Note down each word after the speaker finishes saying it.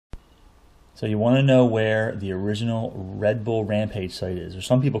So you want to know where the original Red Bull Rampage site is, or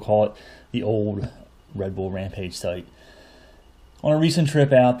some people call it the old Red Bull Rampage site. On a recent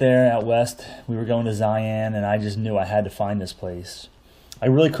trip out there, out west, we were going to Zion, and I just knew I had to find this place. I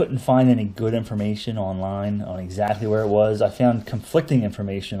really couldn't find any good information online on exactly where it was. I found conflicting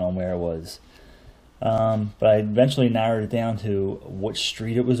information on where it was. But I eventually narrowed it down to which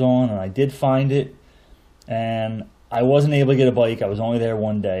street it was on, and I did find it. And I wasn't able to get a bike. I was only there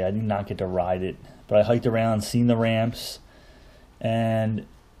one day. I did not get to ride it. But I hiked around, seen the ramps, and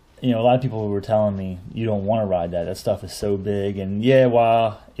a lot of people were telling me, you don't want to ride that. That stuff is so big. And yeah,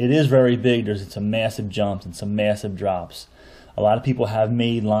 while it is very big, there's some massive jumps and some massive drops. A lot of people have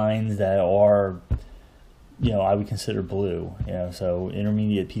made lines that are, I would consider blue. So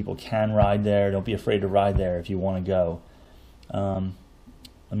intermediate people can ride there. Don't be afraid to ride there if you want to go.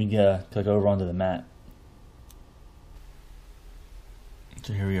 Let me click over onto the map.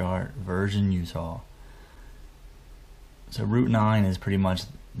 So here we are, Virgin, Utah. So Route 9 is pretty much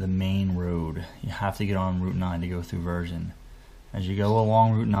the main road. You have to get on Route 9 to go through Virgin. As you go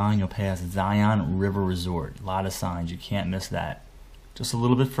along Route 9, you'll pass Zion River Resort. A lot of signs, you can't miss that. Just a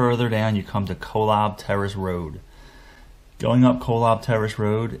little bit further down, you come to Kolob Terrace Road. Going up Kolob Terrace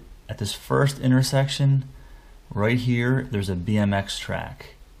Road, at this first intersection, right here, there's a BMX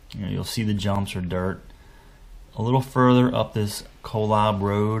track. You'll see the jumps or dirt. A little further up this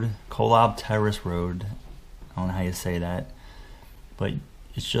Kolob Terrace Road, I don't know how you say that, but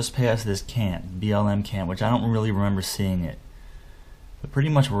it's just past this camp, BLM camp, which I don't really remember seeing it. But pretty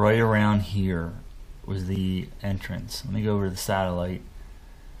much right around here was the entrance. Let me go over to the satellite,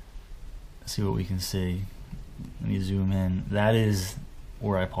 see what we can see. Let me zoom in. That is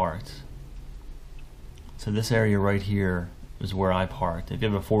where I parked. So this area right here is where I parked. If you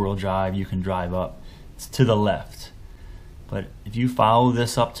have a four-wheel drive, you can drive up. It's to the left. But if you follow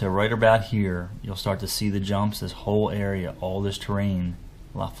this up to right about here, you'll start to see the jumps, this whole area, all this terrain,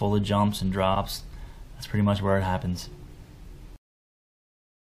 a lot full of jumps and drops. That's pretty much where it happens.